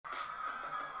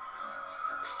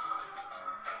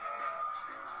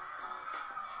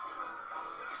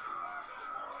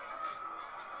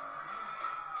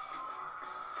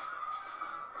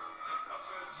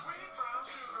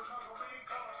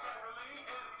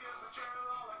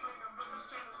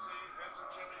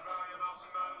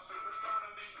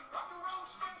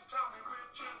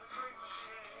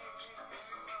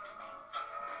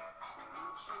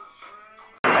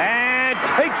And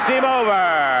takes him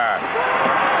over.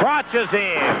 Crotches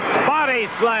him. Body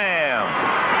slam.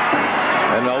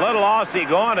 And the little Aussie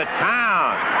going to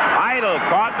town. Idol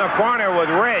caught in the corner with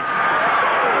Rich.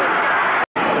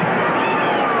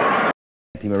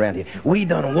 Team around here. We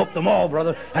done whooped them all,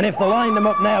 brother. And if they lined them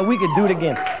up now, we could do it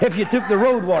again. If you took the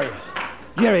Road Warriors,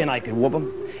 Jerry and I could whoop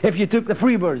them. If you took the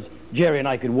Freebirds, Jerry and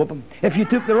I could whoop them. If you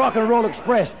took the Rock and Roll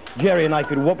Express, Jerry and I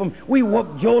could whoop them. We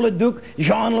whooped Joe LeDuc,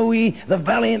 Jean-Louis, the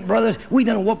Valiant Brothers. We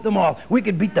done whooped them all. We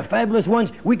could beat the Fabulous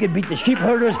Ones. We could beat the Sheep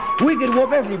Herders. We could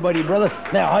whoop everybody, brother.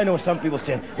 Now, I know some people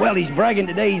saying, well, he's bragging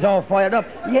today. He's all fired up.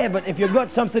 Yeah, but if you've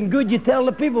got something good, you tell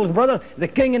the peoples, brother. The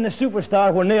King and the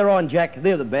Superstar, when they're on, Jack,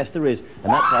 they're the best there is.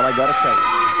 And that's all I got to say.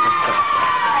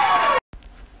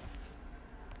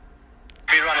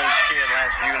 Be running scared,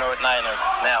 Lance, you know it, and I know.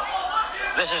 Now,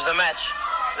 this is the match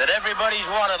that everybody's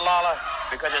wanted, Lawler,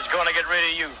 because it's going to get rid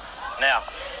of you. Now,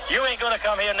 you ain't going to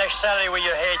come here next Saturday with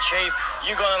your head shaved.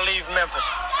 You're going to leave Memphis.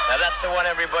 Now, that's the one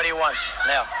everybody wants.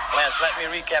 Now, Lance, let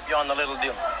me recap you on the little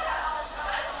deal.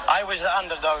 I was the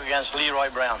underdog against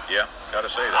Leroy Brown. Yeah, got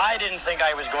to say that. I didn't think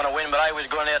I was going to win, but I was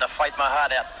going there to fight my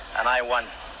heart out, and I won.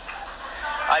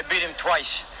 I beat him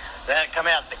twice. Then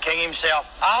come out the King himself.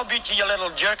 I'll beat you, you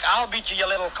little jerk. I'll beat you, you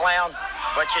little clown.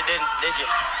 But you didn't, did you?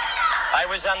 I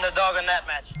was underdog in that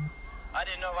match. I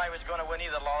didn't know if I was going to win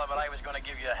either, Lawler, but I was going to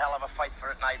give you a hell of a fight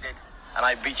for it, and I did. And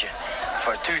I beat you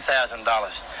for $2,000.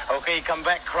 Okay, you come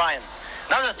back crying.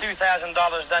 Another $2,000,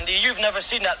 Dundee. You've never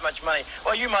seen that much money.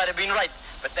 Well, you might have been right,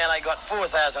 but then I got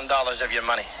 $4,000 of your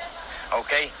money.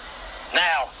 Okay?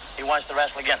 Now, he wants to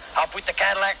wrestle again. I'll put the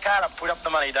Cadillac car up, put up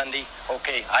the money, Dundee.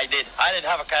 Okay, I did. I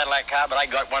didn't have a Cadillac car, but I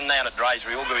got one now, and it drives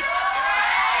real good.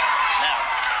 Now,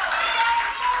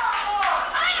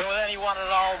 so then he wanted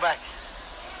it all back.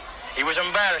 He was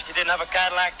embarrassed. He didn't have a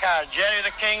Cadillac car. Jerry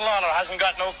the King Lawler hasn't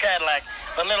got no Cadillac.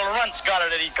 The little runt's got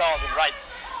it, he calls it, right?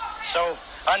 So,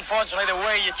 unfortunately, the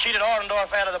way you cheated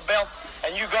Orendorff out of the belt,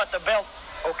 and you got the belt,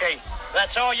 okay,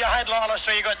 that's all you had, Lawler,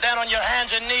 so you got down on your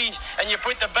hands and knees, and you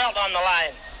put the belt on the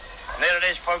line. And there it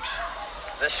is, folks.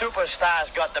 The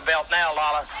Superstar's got the belt now,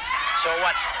 Lawler. So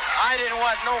what? I didn't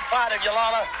want no part of you,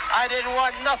 Lawler. I didn't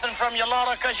want nothing from you,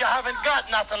 Lawler, because you haven't got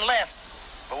nothing left.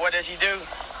 But what does he do?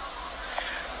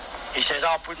 He says,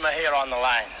 I'll put my hair on the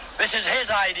line. This is his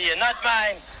idea, not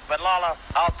mine. But, Lawler,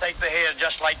 I'll take the hair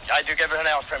just like I took everything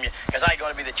else from you, because I'm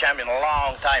going to be the champion a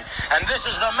long time. And this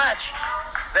is the match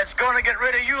that's going to get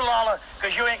rid of you, Lawler,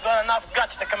 because you ain't got enough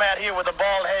guts to come out here with a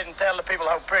bald head and tell the people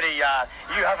how pretty you are.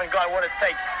 You haven't got what it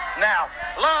takes. Now,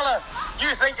 Lawler,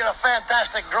 you think you're a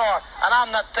fantastic drawer, and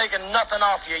I'm not taking nothing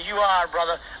off you. You are,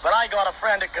 brother. But I got a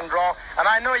friend that can draw, and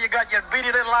I know you got your beady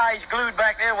little eyes glued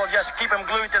back there. We'll just keep them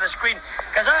glued to the screen,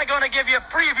 because I'm going to give you a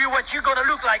preview what you're going to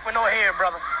look like with no hair,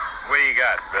 brother. What do you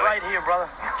got, Billy? Right here, brother.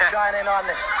 Shine in on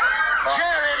this.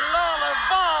 Jerry Lawler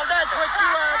Ball, that's what you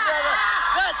are, brother.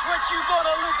 That's what you're going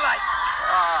to look like.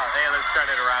 Oh, hey, let's turn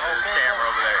it around to this camera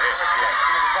over there. Hey,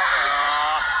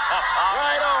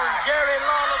 Right on, Jerry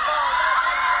Lawler Ball.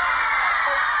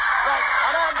 Right,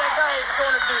 and I'm the guy who's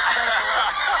going to do it.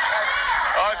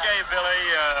 Okay, Billy,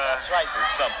 That's right.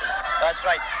 there's something. That's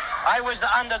right. I was the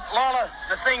Lawler,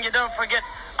 the thing you don't forget,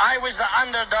 I was the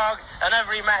underdog in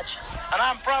every match. And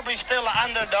I'm probably still the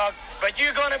underdog, but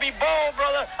you're going to be bold,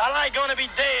 brother, and I'm going to be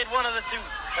dead, one of the two.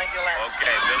 Thank you, Lance.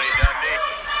 Okay, Billy Dundee.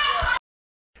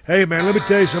 Hey, man, let me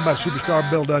tell you something about Superstar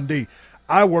Bill Dundee.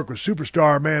 I work with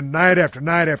Superstar, man, night after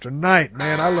night after night,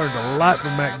 man. I learned a lot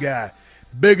from that guy.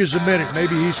 Big as a minute.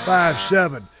 Maybe he's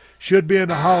 5'7". Should be in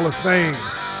the Hall of Fame.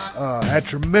 Had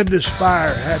tremendous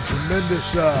fire. Had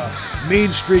tremendous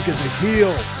mean streak as a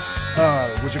heel.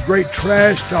 Was a great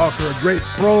trash talker, a great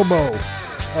promo.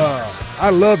 I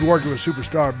loved working with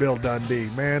Superstar Bill Dundee,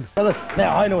 man. Brother,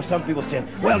 now, I know some people saying,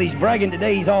 well, he's bragging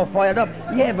today. He's all fired up.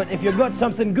 Yeah, but if you've got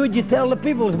something good, you tell the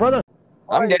peoples, brother.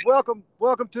 All right, welcome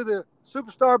to the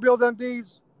Superstar Bill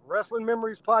Dundee's Wrestling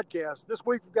Memories podcast. This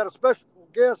week we've got a special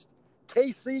guest,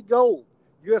 KC Gold,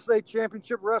 USA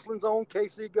Championship Wrestling's own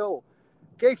KC Gold.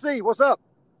 KC, what's up?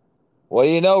 Well,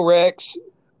 you know, Rex.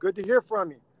 Good to hear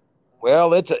from you.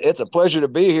 Well, it's a pleasure to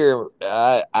be here.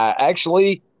 I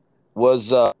actually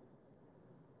was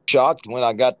shocked when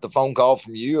I got the phone call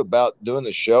from you about doing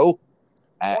the show.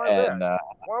 Why is that?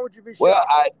 Why would you be shocked? Well,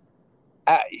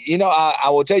 I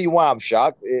will tell you why I'm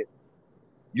shocked.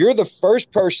 You're the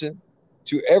first person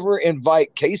to ever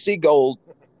invite KC Gold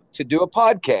to do a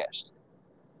podcast.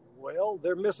 Well,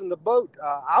 they're missing the boat.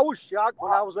 I was shocked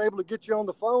when I was able to get you on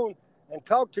the phone and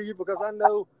talk to you because I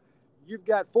know you've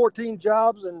got 14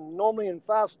 jobs and normally in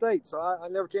 5 states, so I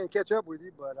never can catch up with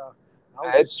you. But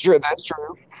that's true.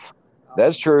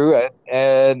 That's true.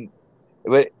 And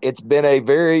it's been a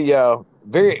very,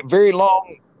 very, very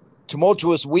long,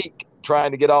 tumultuous week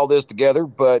trying to get all this together.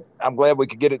 But I'm glad we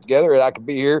could get it together and I could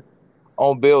be here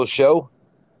on Bill's show.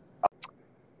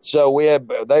 So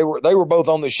they were both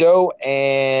on the show,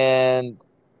 and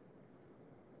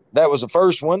that was the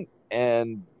first one.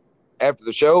 And after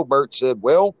the show, Bert said,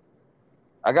 "Well,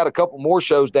 I got a couple more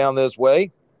shows down this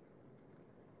way,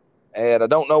 and I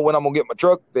don't know when I'm gonna get my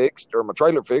truck fixed or my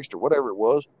trailer fixed or whatever it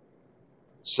was.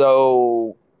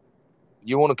 So,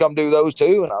 you want to come do those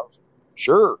too?" And I was,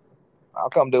 "Sure,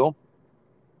 I'll come do them."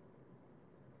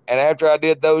 And after I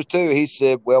did those two, he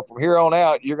said, "Well, from here on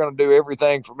out, you're going to do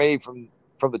everything for me from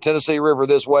the Tennessee River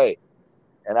this way."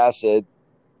 And I said,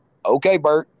 "Okay,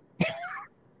 Bert."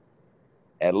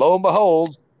 And lo and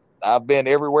behold, I've been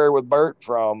everywhere with Bert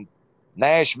from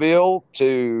Nashville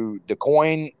to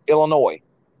DeQuoin, Illinois,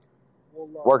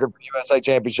 working for USA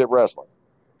Championship Wrestling.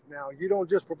 Now, you don't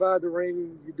just provide the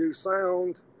ring, you do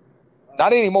sound.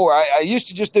 Not anymore. I used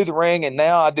to just do the ring, and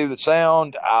now I do the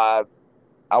sound. I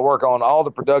work on all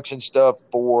the production stuff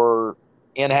for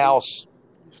in-house.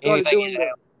 You started doing the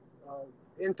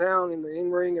in-town in the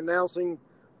in-ring announcing,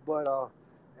 but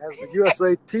as the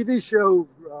USA TV show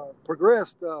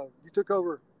progressed, you took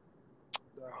over.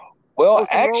 Well,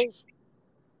 actually,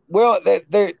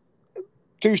 there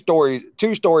two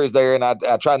stories there, and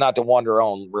I try not to wander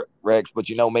on, Rex, but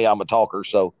you know me, I'm a talker,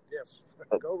 so. Yes,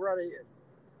 go right ahead.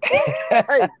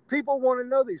 Hey, people want to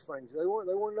know these things. They want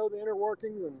to know the inner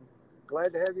workings, and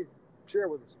glad to have you share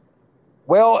with us.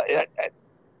 Well,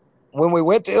 when we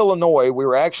went to Illinois, we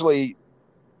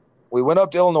went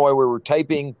up to Illinois. We were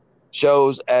taping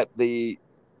shows at the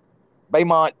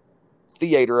Baymont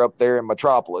Theater up there in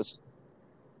Metropolis.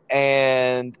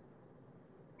 And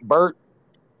Bert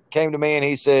came to me and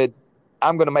he said,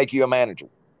 "I'm going to make you a manager."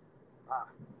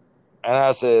 And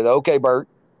I said, "Okay, Bert."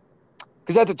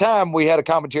 Because at the time we had a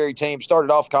commentary team,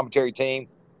 started off commentary team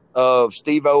of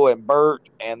Steve-O and Bert,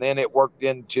 and then it worked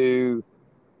into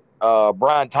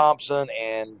Brian Thompson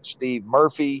and Steve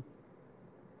Murphy.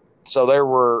 So there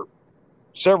were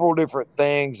several different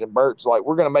things, and Bert's like,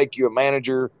 "We're going to make you a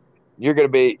manager. You're going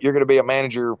to be a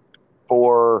manager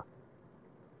for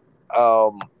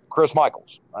Chris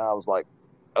Michaels." And I was like,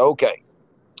 "Okay."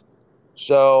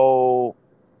 So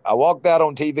I walked out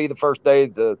on TV the first day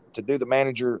to do the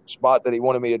manager spot that he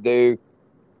wanted me to do,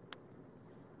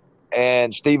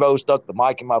 and Steve-O stuck the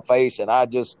mic in my face, and I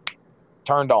just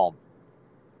turned on.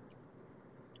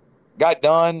 Got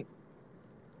done,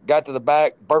 got to the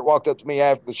back. Bert walked up to me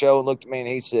after the show and looked at me, and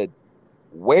he said,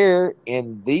 "Where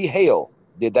in the hell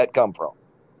did that come from?"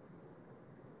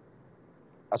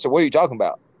 I said, "What are you talking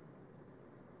about?"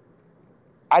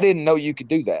 "I didn't know you could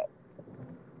do that."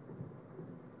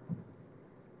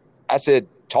 I said,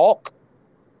 "Talk?"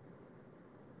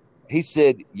 He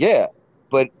said, "Yeah,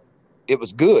 but it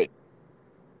was good."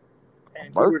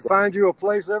 And he would find you a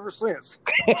place ever since.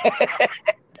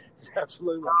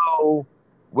 Absolutely. So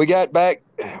we got back.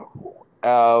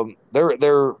 I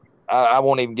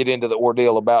won't even get into the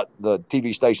ordeal about the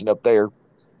TV station up there.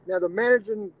 Now, the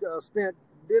managing stint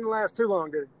didn't last too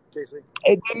long, did it, Casey?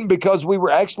 It didn't, because we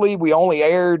only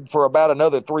aired for about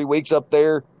another 3 weeks up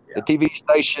there. Yeah. The TV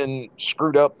station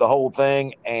screwed up the whole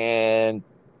thing, and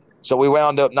so we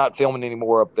wound up not filming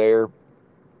anymore up there.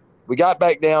 We got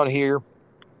back down here,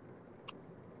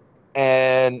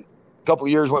 and a couple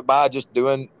of years went by just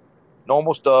doing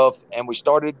normal stuff, and we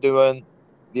started doing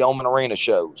the Oman Arena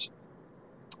shows.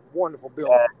 Wonderful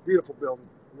building. Beautiful building.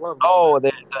 Love it. Oh,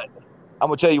 I'm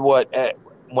going to tell you what,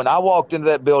 when I walked into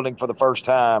that building for the first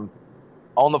time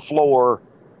on the floor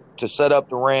to set up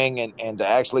the ring and to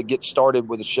actually get started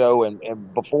with the show,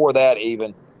 and before that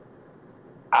even,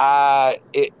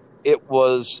 it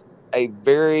was a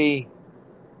very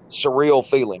surreal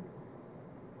feeling,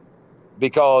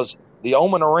 because the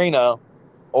Oman Arena,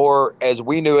 or as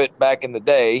we knew it back in the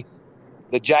day,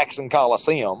 the Jackson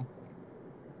Coliseum,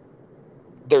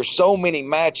 there's so many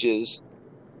matches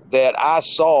that I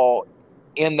saw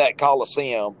in that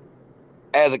Coliseum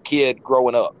as a kid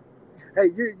growing up. Hey,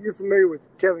 you're familiar with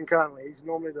Kevin Conley. He's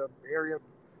normally the area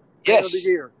yes. of the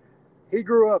year. He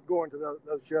grew up going to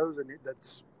those shows, and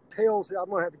that's tales. I'm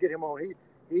going to have to get him on.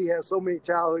 He has so many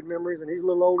childhood memories, and he's a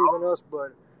little older than us,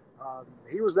 but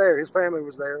he was there. His family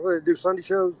was there. Well, they do Sunday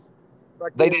shows.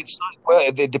 They did. Well,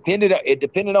 it depended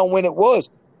on when it was.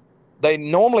 They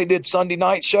normally did Sunday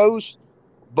night shows,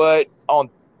 but on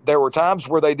there were times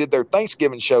where they did their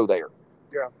Thanksgiving show there.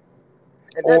 Yeah.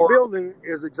 And that building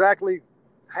is exactly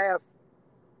half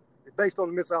based on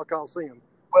the Mid-South Coliseum.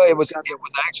 Well, it was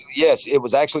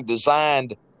actually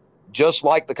designed just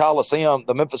like the Coliseum,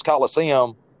 the Memphis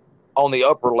Coliseum, on the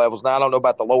upper levels. Now, I don't know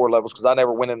about the lower levels because I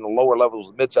never went in the lower levels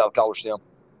of the Mid-South Coliseum,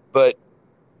 but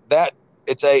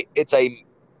it's a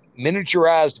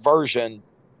miniaturized version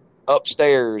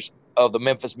upstairs of the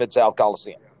Memphis Mid-South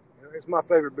Coliseum. Yeah. It's my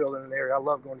favorite building in the area. I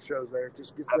love going to shows there. It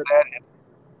just gets when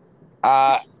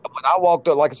I walked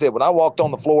up, like I said, when I walked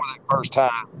on the floor that first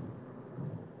time,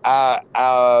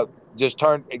 I just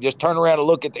turn around and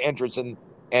look at the entrance and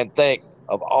think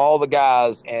of all the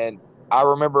guys. And I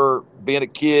remember being a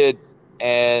kid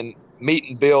and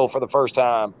meeting Bill for the first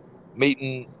time,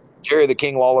 meeting Jerry the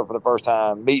King Lawler for the first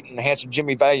time, meeting Handsome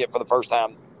Jimmy Valiant for the first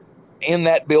time in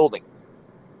that building.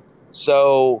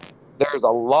 So there's a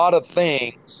lot of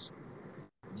things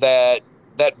that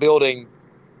building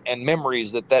and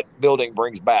memories that building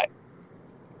brings back.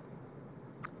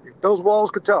 If those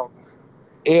walls could talk.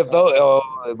 You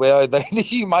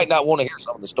might not want to hear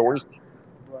some of the stories.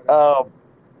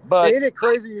 But isn't it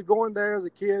crazy you're going there as a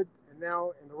kid and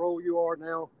now in the role you are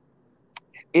now?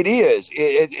 It is.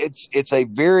 It's a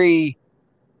very,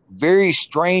 very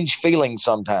strange feeling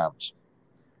sometimes.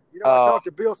 You know, I talk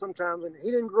to Bill sometimes, and he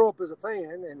didn't grow up as a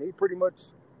fan, and he pretty much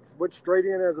went straight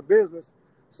in as a business.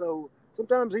 So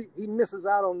sometimes he misses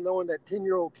out on knowing that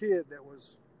 10-year-old kid that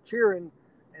was cheering,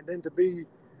 and then to be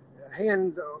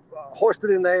hand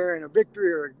hoisted in there and a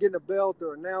victory or getting a belt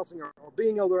or announcing or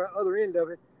being on the other end of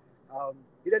it.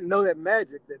 He doesn't know that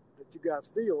magic that you guys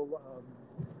feel.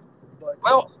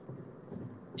 Well,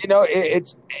 you know,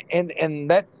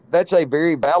 that's a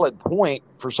very valid point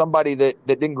for somebody that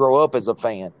didn't grow up as a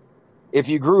fan. If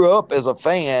you grew up as a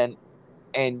fan,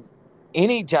 and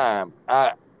anytime,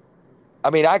 I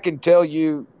mean, I can tell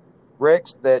you,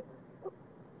 Rex, that,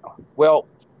 well,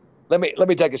 let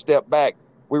me take a step back.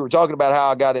 We were talking about how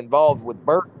I got involved with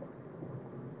Bert.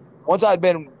 Once I'd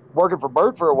been working for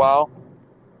Bert for a while,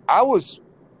 I was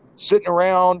sitting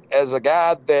around as a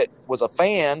guy that was a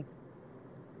fan,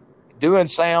 doing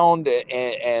sound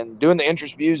and doing the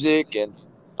entrance music and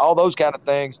all those kind of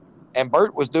things. And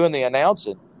Bert was doing the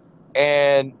announcing.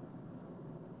 And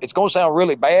it's going to sound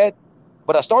really bad,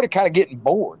 but I started kind of getting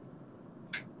bored.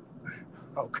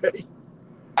 Okay.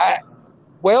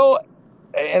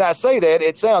 And I say that,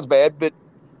 it sounds bad, but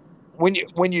when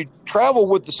you travel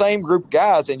with the same group of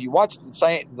guys and you watch the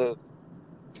same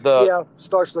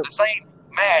same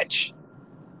match,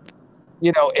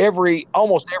 you know,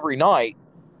 almost every night,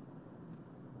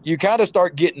 you kind of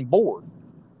start getting bored.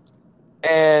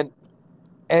 And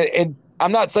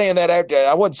I'm not saying that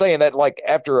I wasn't saying that like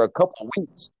after a couple of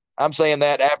weeks. I'm saying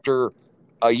that after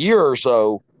a year or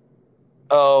so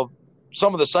of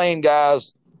some of the same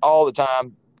guys all the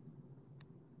time.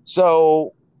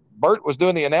 So Bert was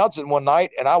doing the announcing one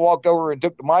night, and I walked over and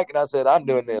took the mic, and I said, "I'm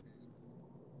doing this."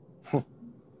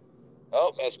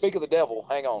 Oh, man, speak of the devil.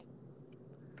 Hang on.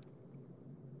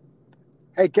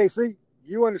 Hey, KC,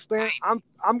 you understand? I'm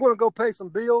going to go pay some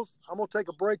bills. I'm going to take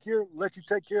a break here, let you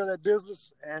take care of that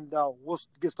business, and we'll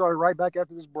get started right back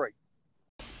after this break.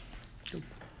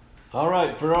 All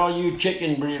right, for all you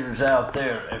chicken breeders out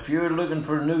there, if you're looking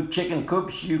for new chicken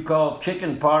coops, you call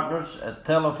Chicken Partners at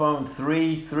telephone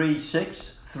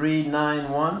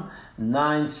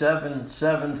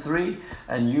 336-391-9773,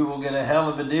 and you will get a hell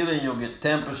of a deal, and you'll get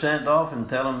 10% off, and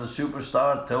tell them the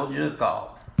Superstar told you to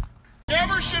call.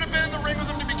 Never should have been in the ring with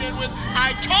him to begin with.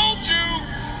 I told you.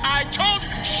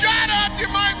 Shut up, you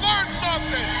might learn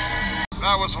something.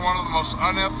 That was one of the most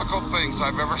unethical things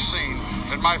I've ever seen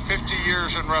in my 50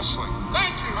 years in wrestling.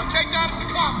 Thank you. I take that as a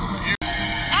compliment.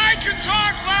 I can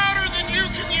talk louder than you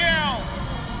can yell.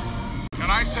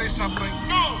 Can I say something?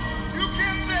 No, you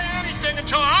can't say anything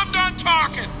until I'm done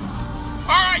talking.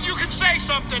 All right, you can say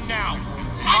something now.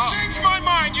 I changed my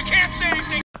mind. You can't say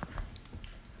anything.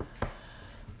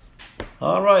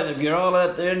 All right, if you're all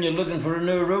out there and you're looking for a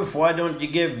new roof, why don't you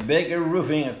give Baker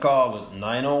Roofing a call at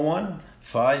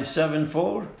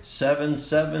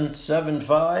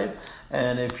 901-574-7775.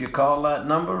 And if you call that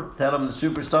number, tell them the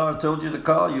Superstar told you to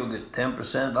call, you'll get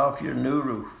 10% off your new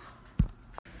roof.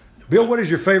 Bill, what is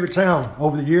your favorite town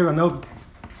over the years? I know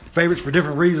favorites for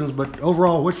different reasons, but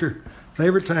overall, what's your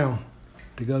favorite town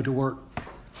to go to work?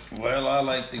 Well, I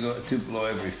like to go to Tupelo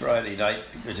every Friday night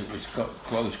because it was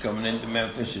close coming into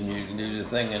Memphis, and you can do the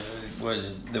thing. And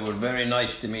they were very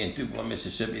nice to me in Tupelo,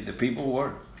 Mississippi. The people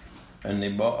were, and they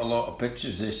bought a lot of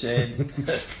pictures. They said,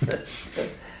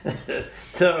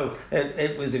 So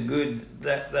it was a good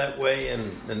that way,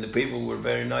 and the people were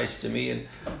very nice to me, and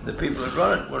the people that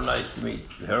run it were nice to me.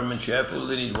 Herman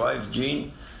Sheffield and his wife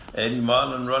Jean, Eddie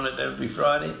Marlin run it every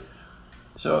Friday.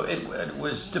 So it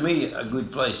was, to me, a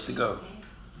good place to go.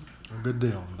 Good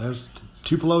deal. There's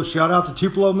Tupelo. Shout out to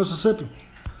Tupelo, Mississippi.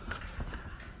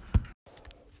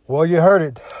 Well, you heard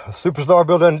it. Superstar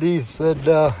Bill Dundee said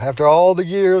after all the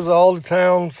years, all the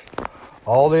towns,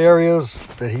 all the areas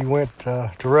that he went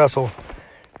to wrestle,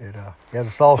 he has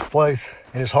a soft place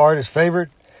in his heart. His favorite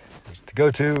to go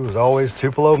to is always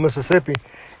Tupelo, Mississippi,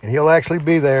 and he'll actually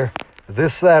be there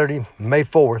this Saturday, May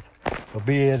 4th. He'll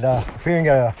be appearing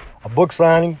at a book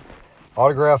signing,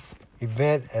 autograph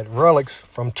event at Relics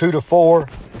from 2 to 4.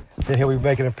 Then he'll be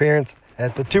making an appearance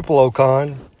at the Tupelo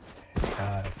Con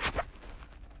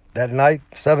that night,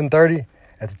 7:30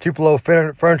 at the Tupelo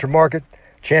Furniture Market.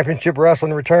 Championship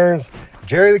Wrestling returns.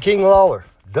 Jerry the King Lawler,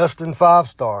 Dustin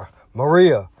 5-Star,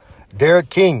 Maria, Derek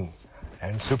King,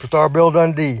 and Superstar Bill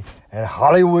Dundee, and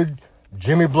Hollywood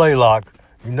Jimmy Blaylock.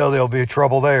 You know there'll be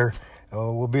trouble there.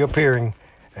 Will be appearing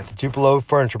at the Tupelo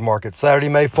Furniture Market Saturday,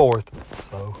 May 4th.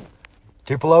 So,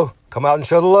 Tupelo, come out and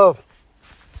show the love.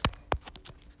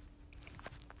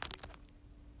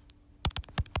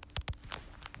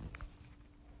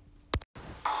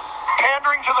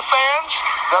 Pandering to the fans?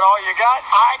 That all you got?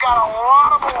 I got a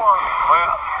lot of more.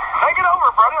 Well, take it over,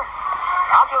 brother.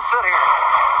 I'll just sit here.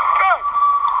 Good.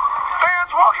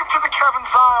 Fans, welcome to the Kevin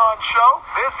Zion Show.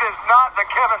 This is not the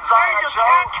Kevin Zion Show.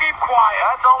 You can't keep quiet.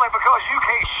 That's only because you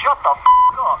can't shut the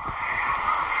up.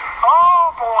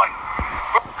 Oh, boy.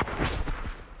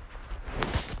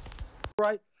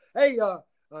 Right. Hey,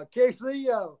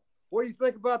 KC, what do you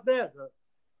think about that?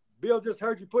 Bill just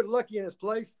heard you put Lucky in his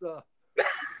place.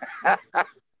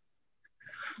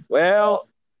 Well,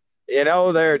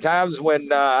 there are times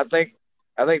when I think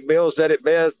Bill said it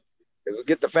best. If we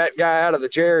get the fat guy out of the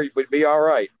chair, we'd be all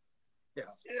right.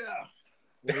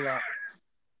 Yeah.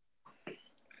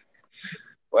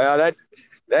 Well,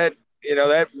 that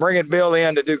bringing Bill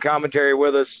in to do commentary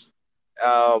with us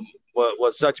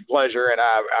was such a pleasure, and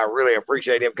I really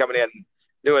appreciate him coming in and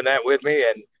doing that with me.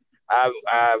 And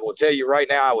I will tell you right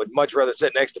now, I would much rather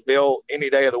sit next to Bill any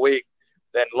day of the week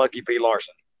than Lucky P.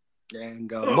 Larson.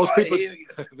 And most people,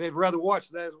 they'd rather watch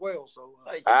that as well. So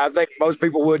I think most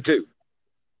people would too.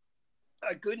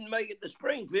 I couldn't make it to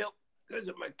Springfield because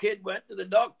my kid went to the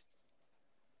doctor.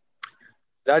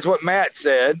 That's what Matt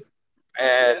said,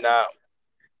 and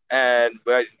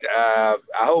but I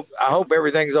hope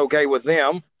everything's okay with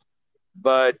them.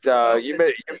 But you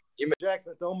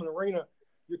Jackson at the Oman Arena,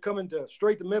 you're coming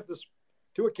straight to Memphis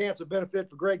to a cancer benefit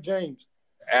for Greg James.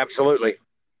 Absolutely.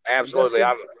 I'm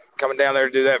coming down there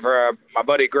to do that for my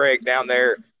buddy Greg down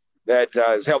there that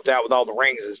has helped out with all the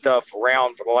rings and stuff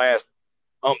around for the last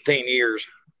umpteen years.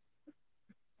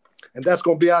 And that's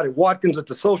going to be out at Watkins at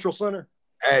the Social Center?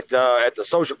 At the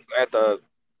Social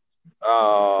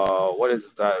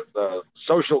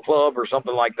Club or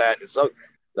something like that. It's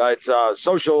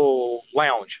Social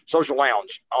Lounge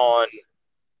on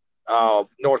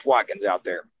North Watkins out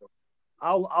there.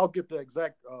 I'll get the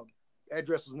exact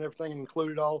addresses and everything and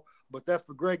include it all. But that's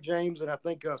for Greg James, and I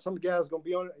think some of the guys are going to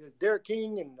be on it. Derek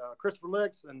King and Christopher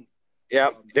Lex.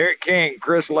 Derek King,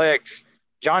 Chris Lex,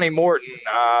 Johnny Morton.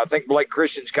 I think Blake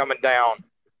Christian's coming down.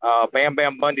 Bam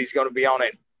Bam Bundy's going to be on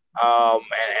it.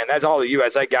 And that's all the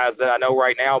USA guys that I know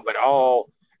right now. But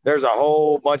there's a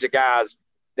whole bunch of guys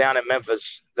down in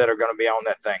Memphis that are going to be on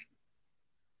that thing.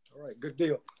 All right, good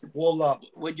deal. Well,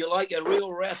 would you like a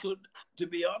real wrestler to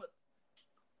be on it?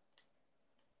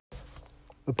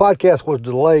 The podcast was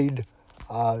delayed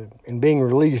in being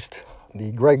released.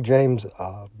 The Greg James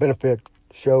benefit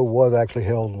show was actually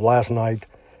held last night,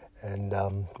 and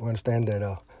we understand that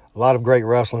a lot of great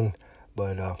wrestling,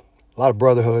 but a lot of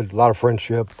brotherhood, a lot of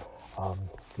friendship, a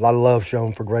lot of love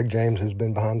shown for Greg James, who's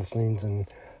been behind the scenes and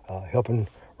helping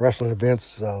wrestling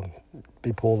events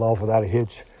be pulled off without a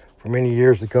hitch for many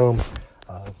years to come.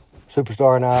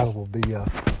 Superstar and I will be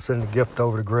sending a gift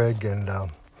over to Greg and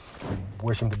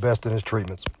wish him the best in his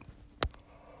treatments.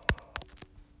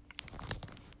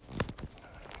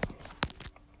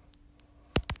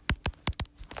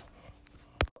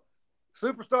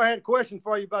 Superstar had a question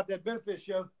for you about that benefit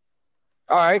show.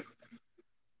 All right.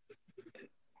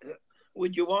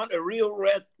 Would you want a real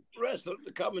wrestler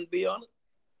to come and be on it?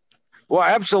 Well,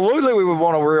 absolutely, we would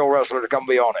want a real wrestler to come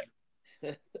be on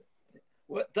it.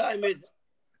 What time is it?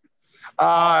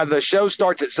 The show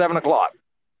starts at 7:00.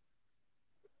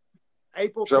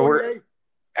 April 28th.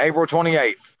 April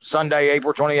 28th, Sunday,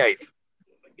 April 28th.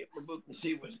 Get my book and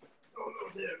see what. Oh,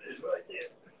 there it is, right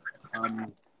there.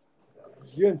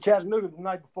 You're in Chattanooga the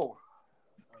night before.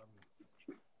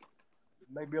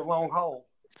 Maybe a long haul.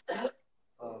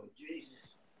 Oh, Jesus.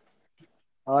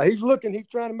 He's looking. He's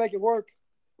trying to make it work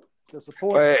to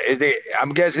support.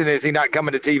 I'm guessing, is he not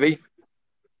coming to TV?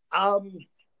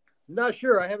 Not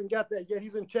sure. I haven't got that yet.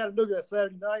 He's in Chattanooga that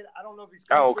Saturday night. I don't know if he's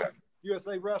coming. Oh, okay. to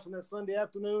USA Wrestling that Sunday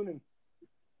afternoon. And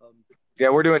yeah,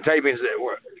 we're doing tapings at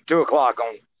 2 o'clock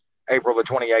on April the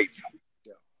 28th.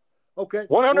 Yeah. Okay.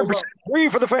 100% free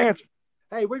for the fans.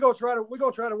 Hey, we're gonna try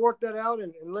to work that out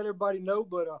and let everybody know.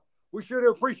 But we sure do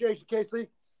appreciate you, KC.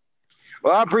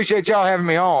 Well, I appreciate y'all having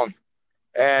me on,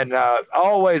 and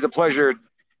always a pleasure.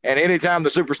 And anytime the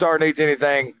superstar needs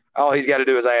anything, all he's got to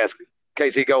do is ask.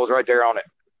 KC Gold's right there on it.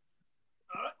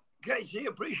 KC,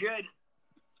 appreciate it.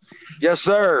 Yes,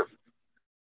 sir.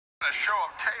 A show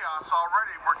of chaos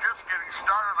already. We're just getting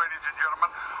started, ladies and gentlemen.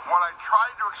 What I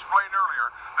tried to explain earlier,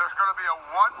 there's going to be a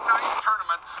one-night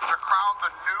tournament to crown the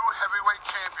new heavyweight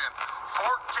champion.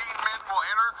 14 men will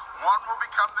enter. One will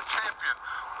become the champion.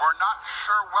 We're not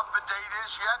sure what the date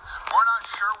is yet. We're not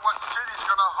sure what city's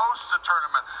going to host the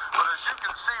tournament. But as you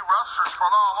can see, wrestlers from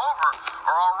all over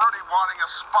are already wanting a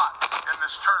spot in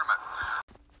this tournament.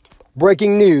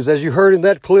 Breaking news, as you heard in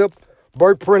that clip,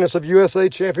 Bert Prentice of USA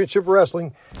Championship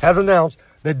Wrestling has announced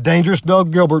that Dangerous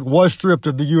Doug Gilbert was stripped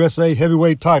of the USA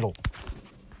Heavyweight title.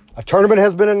 A tournament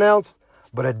has been announced,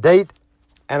 but a date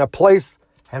and a place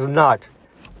has not.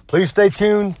 Please stay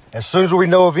tuned. As soon as we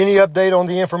know of any update on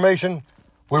the information,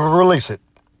 we will release it.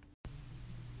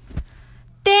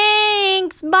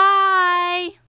 Thanks. Bye.